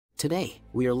Today,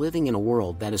 we are living in a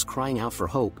world that is crying out for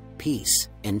hope, peace,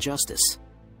 and justice.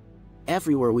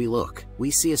 Everywhere we look, we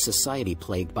see a society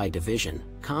plagued by division,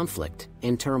 conflict,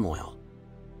 and turmoil.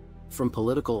 From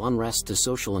political unrest to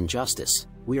social injustice,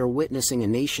 we are witnessing a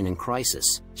nation in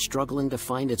crisis, struggling to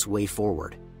find its way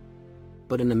forward.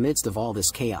 But in the midst of all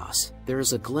this chaos, there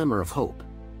is a glimmer of hope.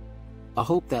 A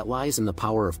hope that lies in the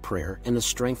power of prayer and the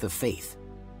strength of faith.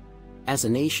 As a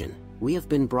nation, we have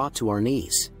been brought to our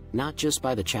knees, not just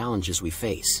by the challenges we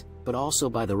face, but also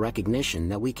by the recognition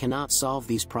that we cannot solve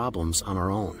these problems on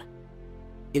our own.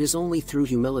 It is only through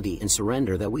humility and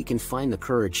surrender that we can find the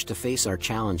courage to face our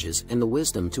challenges and the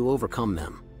wisdom to overcome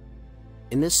them.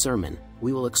 In this sermon,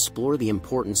 we will explore the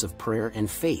importance of prayer and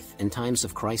faith in times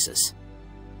of crisis.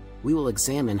 We will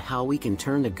examine how we can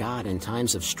turn to God in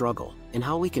times of struggle, and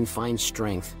how we can find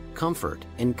strength, comfort,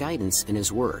 and guidance in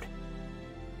His Word.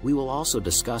 We will also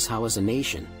discuss how as a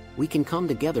nation, we can come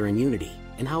together in unity,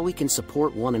 and how we can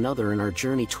support one another in our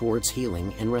journey towards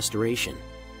healing and restoration.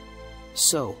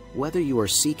 So, whether you are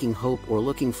seeking hope or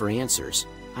looking for answers,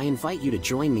 I invite you to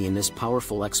join me in this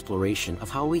powerful exploration of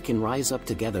how we can rise up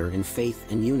together in faith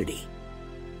and unity.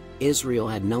 Israel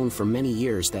had known for many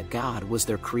years that God was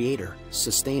their creator,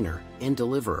 sustainer, and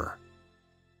deliverer.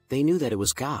 They knew that it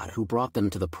was God who brought them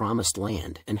to the promised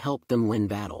land and helped them win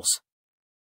battles.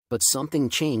 But something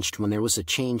changed when there was a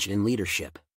change in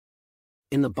leadership.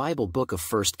 In the Bible book of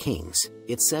 1 Kings,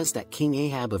 it says that King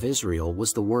Ahab of Israel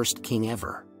was the worst king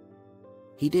ever.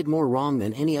 He did more wrong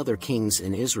than any other kings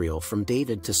in Israel, from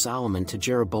David to Solomon to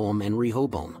Jeroboam and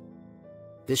Rehoboam.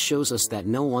 This shows us that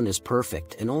no one is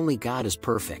perfect and only God is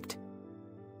perfect.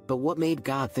 But what made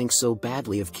God think so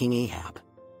badly of King Ahab?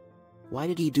 Why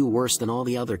did he do worse than all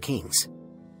the other kings?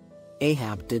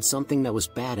 Ahab did something that was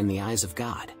bad in the eyes of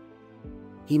God.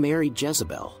 He married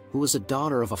Jezebel, who was a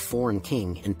daughter of a foreign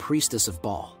king and priestess of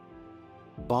Baal.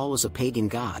 Baal was a pagan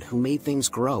god who made things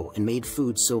grow and made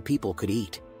food so people could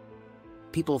eat.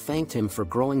 People thanked him for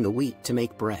growing the wheat to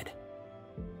make bread.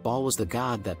 Baal was the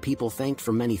god that people thanked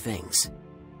for many things.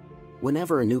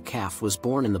 Whenever a new calf was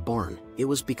born in the barn, it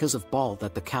was because of Baal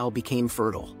that the cow became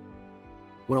fertile.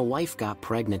 When a wife got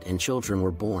pregnant and children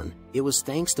were born, it was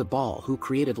thanks to Baal who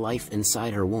created life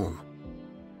inside her womb.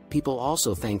 People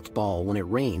also thanked Baal when it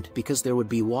rained because there would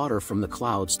be water from the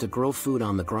clouds to grow food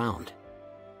on the ground.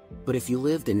 But if you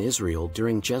lived in Israel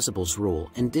during Jezebel's rule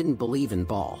and didn't believe in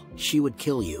Baal, she would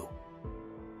kill you.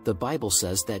 The Bible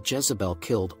says that Jezebel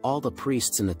killed all the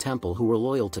priests in the temple who were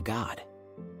loyal to God.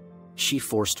 She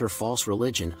forced her false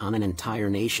religion on an entire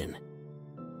nation.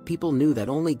 People knew that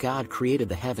only God created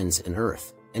the heavens and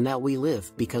earth, and that we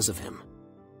live because of Him.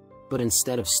 But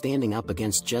instead of standing up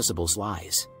against Jezebel's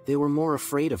lies, they were more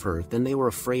afraid of her than they were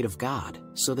afraid of God,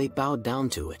 so they bowed down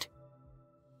to it.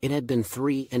 It had been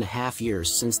 3.5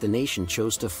 years since the nation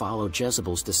chose to follow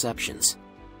Jezebel's deceptions.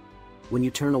 When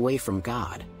you turn away from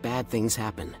God, bad things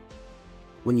happen.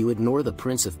 When you ignore the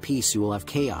Prince of Peace, you will have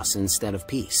chaos instead of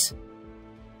peace.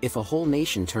 If a whole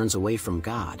nation turns away from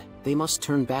God, they must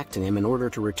turn back to Him in order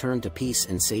to return to peace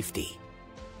and safety.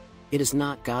 It is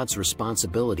not God's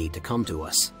responsibility to come to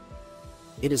us.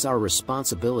 It is our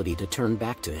responsibility to turn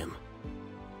back to Him.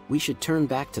 We should turn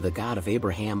back to the God of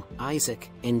Abraham,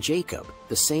 Isaac, and Jacob,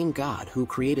 the same God who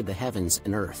created the heavens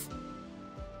and earth.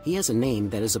 He has a name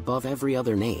that is above every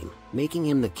other name, making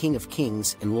Him the King of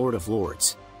Kings and Lord of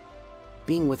Lords.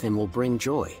 Being with Him will bring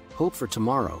joy, hope for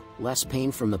tomorrow, less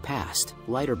pain from the past,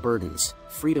 lighter burdens,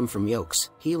 freedom from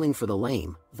yokes, healing for the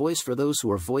lame, voice for those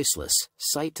who are voiceless,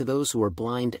 sight to those who are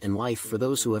blind, and life for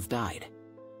those who have died.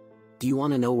 Do you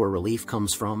want to know where relief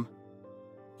comes from?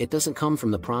 It doesn't come from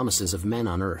the promises of men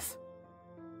on earth.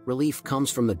 Relief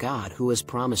comes from the God who has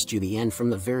promised you the end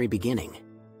from the very beginning.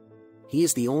 He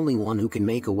is the only one who can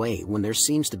make a way when there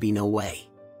seems to be no way.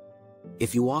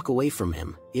 If you walk away from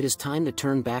Him, it is time to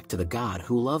turn back to the God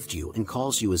who loved you and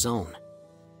calls you His own.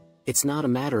 It's not a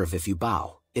matter of if you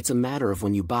bow, it's a matter of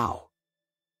when you bow.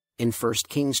 In 1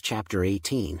 Kings chapter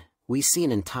 18, we see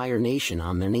an entire nation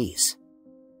on their knees.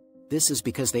 This is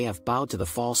because they have bowed to the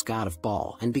false god of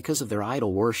Baal, and because of their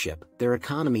idol worship, their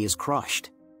economy is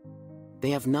crushed. They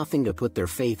have nothing to put their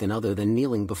faith in other than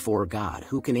kneeling before God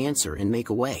who can answer and make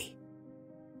a way.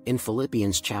 In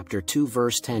Philippians chapter 2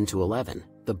 verse 10 to 11,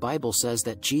 the Bible says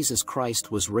that Jesus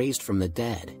Christ was raised from the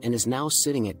dead and is now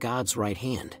sitting at God's right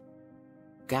hand.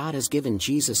 God has given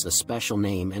Jesus a special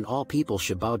name, and all people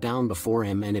should bow down before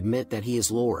Him and admit that He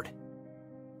is Lord.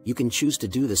 You can choose to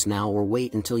do this now or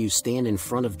wait until you stand in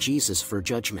front of Jesus for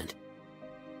judgment.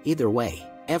 Either way,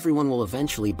 everyone will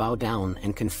eventually bow down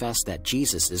and confess that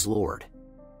Jesus is Lord.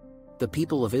 The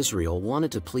people of Israel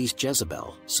wanted to please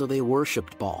Jezebel, so they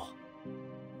worshipped Baal.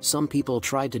 Some people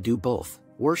tried to do both,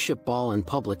 worship Baal in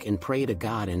public and pray to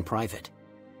God in private.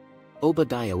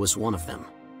 Obadiah was one of them.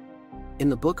 In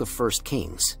the book of 1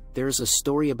 Kings, there is a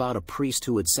story about a priest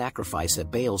who would sacrifice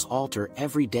at Baal's altar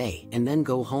every day and then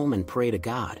go home and pray to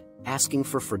God, asking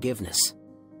for forgiveness.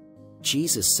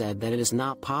 Jesus said that it is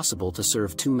not possible to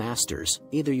serve two masters,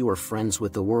 either you are friends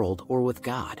with the world or with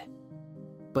God.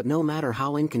 But no matter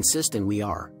how inconsistent we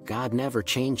are, God never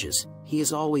changes. He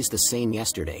is always the same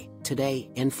yesterday, today,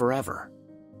 and forever.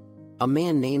 A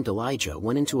man named Elijah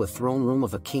went into a throne room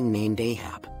of a king named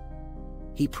Ahab.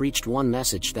 He preached one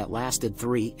message that lasted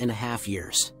 3.5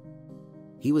 years.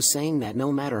 He was saying that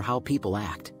no matter how people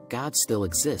act, God still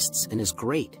exists and is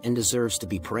great and deserves to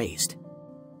be praised.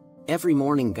 Every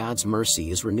morning God's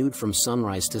mercy is renewed from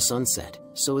sunrise to sunset,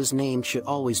 so His name should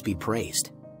always be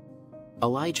praised.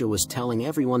 Elijah was telling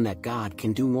everyone that God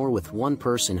can do more with one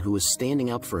person who is standing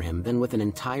up for Him than with an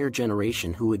entire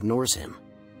generation who ignores Him.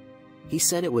 He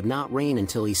said it would not rain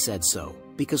until He said so,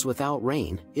 because without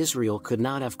rain, Israel could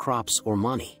not have crops or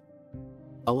money.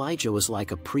 Elijah was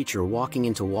like a preacher walking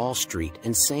into Wall Street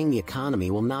and saying the economy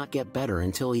will not get better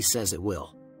until he says it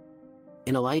will.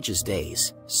 In Elijah's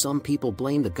days, some people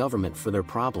blamed the government for their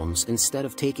problems instead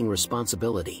of taking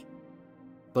responsibility.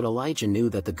 But Elijah knew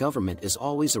that the government is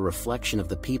always a reflection of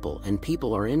the people and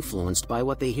people are influenced by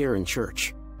what they hear in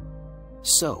church.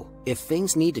 So, if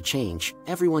things need to change,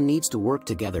 everyone needs to work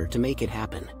together to make it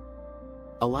happen.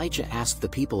 Elijah asked the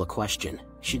people a question: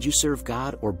 should you serve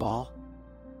God or Baal?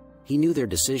 He knew their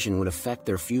decision would affect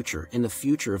their future and the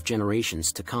future of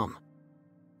generations to come.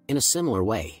 In a similar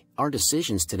way, our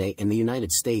decisions today in the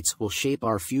United States will shape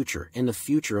our future and the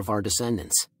future of our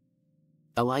descendants.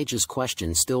 Elijah's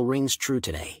question still rings true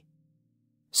today.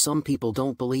 Some people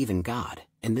don't believe in God,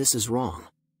 and this is wrong.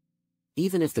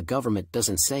 Even if the government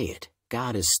doesn't say it,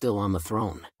 God is still on the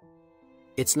throne.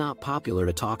 It's not popular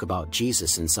to talk about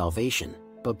Jesus and salvation,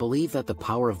 but believe that the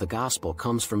power of the gospel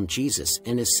comes from Jesus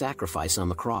and His sacrifice on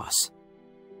the cross.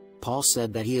 Paul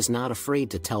said that he is not afraid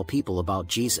to tell people about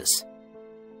Jesus.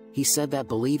 He said that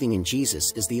believing in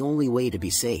Jesus is the only way to be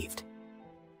saved.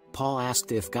 Paul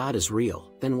asked, if God is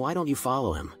real, then why don't you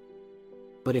follow Him?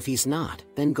 But if He's not,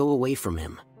 then go away from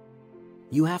Him.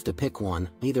 You have to pick one,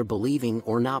 either believing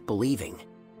or not believing.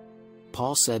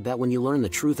 Paul said that when you learn the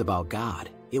truth about God,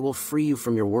 it will free you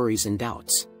from your worries and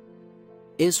doubts.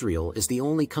 Israel is the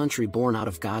only country born out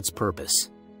of God's purpose.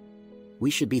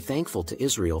 We should be thankful to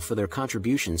Israel for their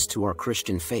contributions to our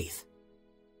Christian faith.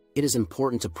 It is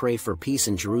important to pray for peace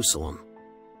in Jerusalem.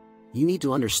 You need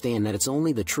to understand that it's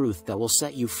only the truth that will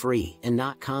set you free and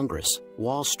not Congress,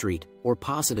 Wall Street, or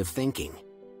positive thinking.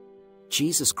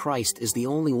 Jesus Christ is the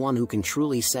only one who can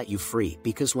truly set you free,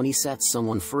 because when He sets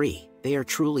someone free, they are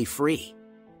truly free.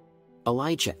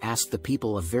 Elijah asked the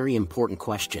people a very important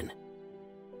question.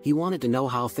 He wanted to know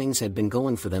how things had been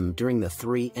going for them during the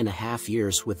 3.5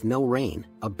 years with no rain,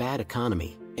 a bad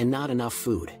economy, and not enough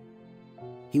food.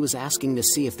 He was asking to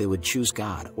see if they would choose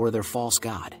God or their false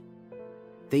god.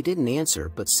 They didn't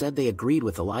answer but said they agreed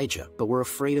with Elijah but were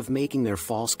afraid of making their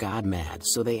false god mad,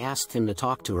 so they asked him to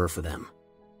talk to her for them.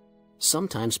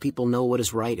 Sometimes people know what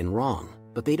is right and wrong,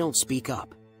 but they don't speak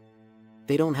up.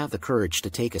 They don't have the courage to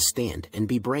take a stand and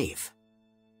be brave.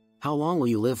 How long will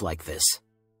you live like this?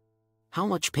 How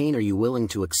much pain are you willing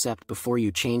to accept before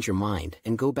you change your mind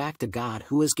and go back to God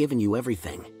who has given you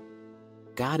everything?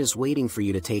 God is waiting for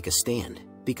you to take a stand,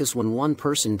 because when one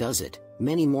person does it,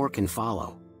 many more can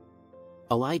follow.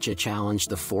 Elijah challenged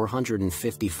the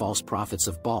 450 false prophets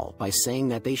of Baal by saying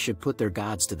that they should put their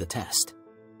gods to the test.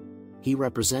 He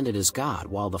represented his God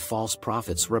while the false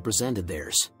prophets represented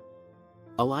theirs.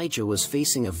 Elijah was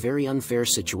facing a very unfair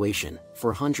situation,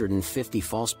 450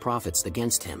 false prophets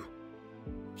against him.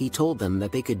 He told them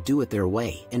that they could do it their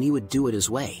way and he would do it his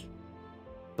way.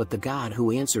 But the God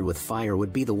who answered with fire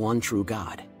would be the one true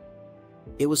God.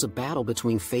 It was a battle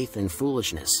between faith and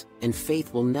foolishness, and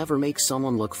faith will never make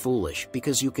someone look foolish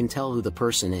because you can tell who the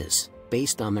person is,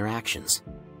 based on their actions.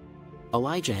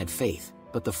 Elijah had faith,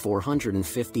 but the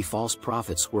 450 false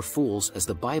prophets were fools, as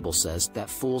the Bible says that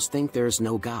fools think there is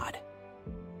no God.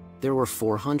 There were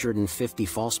 450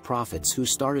 false prophets who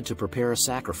started to prepare a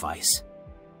sacrifice.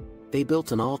 They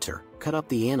built an altar, cut up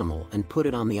the animal and put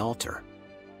it on the altar.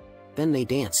 Then they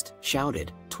danced,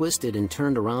 shouted, twisted and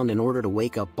turned around in order to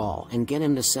wake up Baal and get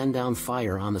him to send down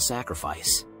fire on the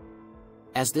sacrifice.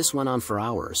 As this went on for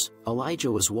hours, Elijah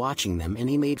was watching them and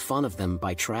he made fun of them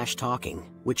by trash talking,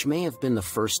 which may have been the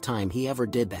first time he ever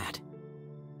did that.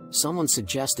 Someone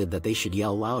suggested that they should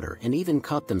yell louder and even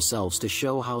cut themselves to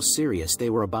show how serious they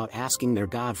were about asking their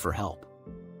God for help.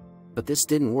 But this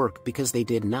didn't work because they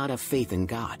did not have faith in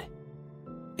God.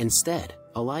 Instead,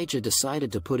 Elijah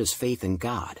decided to put his faith in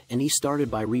God, and he started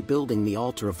by rebuilding the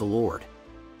altar of the Lord.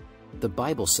 The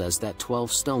Bible says that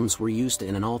 12 stones were used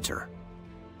in an altar.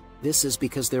 This is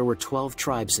because there were 12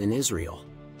 tribes in Israel.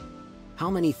 How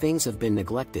many things have been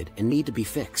neglected and need to be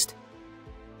fixed?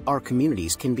 Our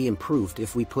communities can be improved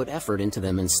if we put effort into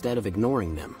them instead of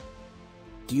ignoring them.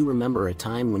 Do you remember a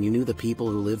time when you knew the people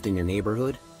who lived in your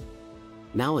neighborhood?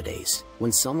 Nowadays,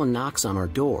 when someone knocks on our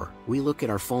door, we look at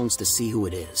our phones to see who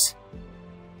it is.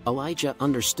 Elijah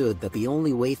understood that the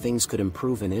only way things could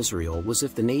improve in Israel was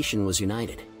if the nation was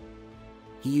united.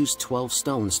 He used 12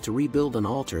 stones to rebuild an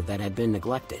altar that had been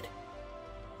neglected.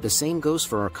 The same goes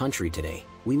for our country today.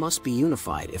 We must be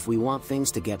unified if we want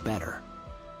things to get better.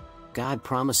 God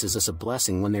promises us a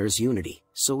blessing when there is unity,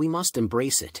 so we must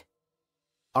embrace it.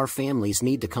 Our families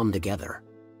need to come together.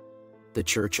 The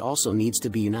church also needs to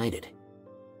be united.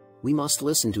 We must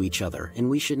listen to each other, and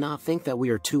we should not think that we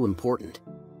are too important.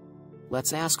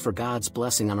 Let's ask for God's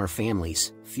blessing on our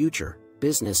families, future,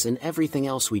 business, and everything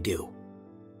else we do.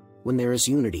 When there is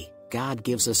unity, God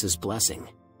gives us His blessing.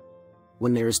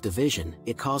 When there is division,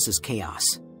 it causes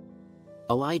chaos.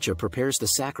 Elijah prepares the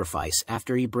sacrifice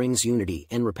after he brings unity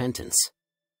and repentance.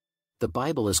 The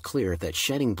Bible is clear that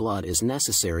shedding blood is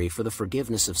necessary for the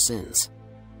forgiveness of sins.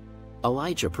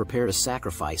 Elijah prepared a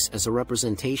sacrifice as a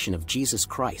representation of Jesus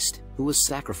Christ, who was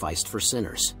sacrificed for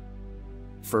sinners.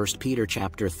 1 Peter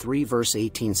chapter 3 verse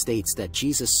 18 states that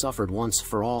Jesus suffered once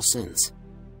for all sins.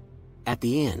 At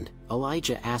the end,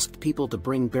 Elijah asked people to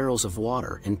bring barrels of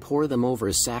water and pour them over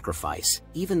his sacrifice,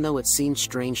 even though it seemed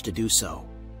strange to do so.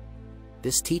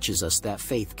 This teaches us that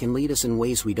faith can lead us in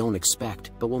ways we don't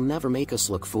expect, but will never make us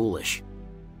look foolish.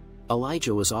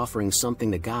 Elijah was offering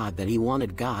something to God that he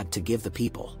wanted God to give the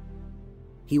people.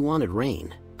 He wanted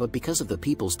rain, but because of the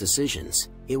people's decisions,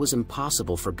 it was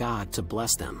impossible for God to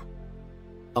bless them.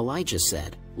 Elijah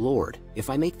said, "Lord, if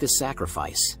I make this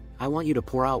sacrifice, I want you to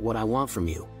pour out what I want from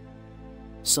you."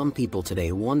 Some people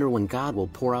today wonder when God will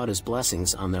pour out His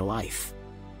blessings on their life.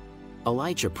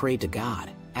 Elijah prayed to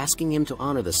God, asking Him to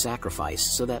honor the sacrifice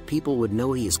so that people would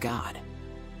know He is God.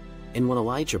 And when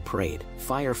Elijah prayed,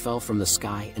 fire fell from the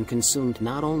sky and consumed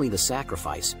not only the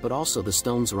sacrifice but also the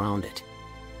stones around it.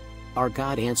 Our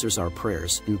God answers our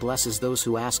prayers and blesses those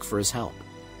who ask for His help.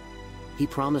 He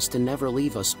promised to never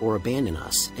leave us or abandon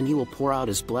us, and He will pour out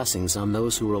His blessings on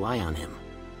those who rely on Him.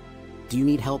 Do you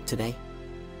need help today?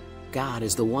 God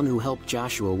is the one who helped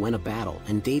Joshua win a battle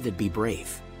and David be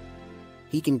brave.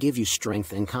 He can give you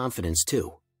strength and confidence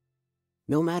too.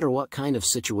 No matter what kind of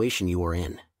situation you are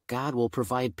in, God will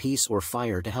provide peace or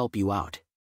fire to help you out.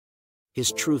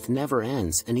 His truth never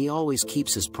ends, and He always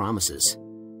keeps His promises.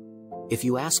 If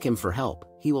you ask Him for help,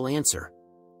 He will answer.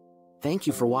 Thank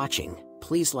you for watching.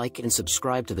 Please like and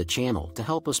subscribe to the channel to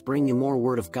help us bring you more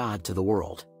Word of God to the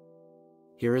world.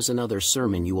 Here is another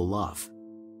sermon you will love.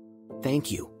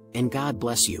 Thank you, and God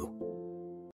bless you.